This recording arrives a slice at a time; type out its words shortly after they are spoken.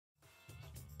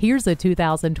Here's a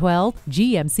 2012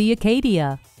 GMC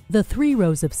Acadia. The 3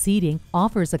 rows of seating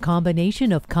offers a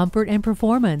combination of comfort and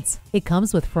performance. It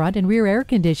comes with front and rear air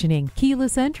conditioning,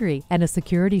 keyless entry, and a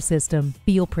security system.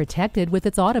 Feel protected with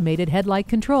its automated headlight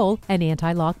control and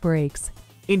anti-lock brakes.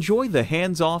 Enjoy the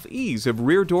hands-off ease of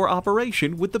rear door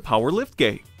operation with the power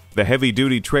liftgate. The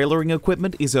heavy-duty trailering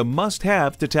equipment is a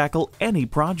must-have to tackle any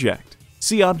project.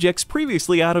 See objects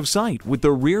previously out of sight with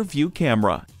the rear view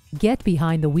camera. Get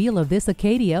behind the wheel of this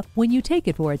Acadia when you take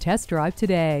it for a test drive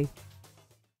today.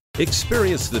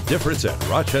 Experience the difference at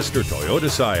Rochester Toyota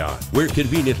Scion. We're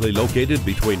conveniently located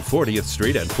between 40th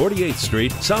Street and 48th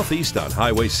Street, southeast on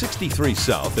Highway 63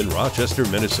 South in Rochester,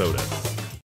 Minnesota.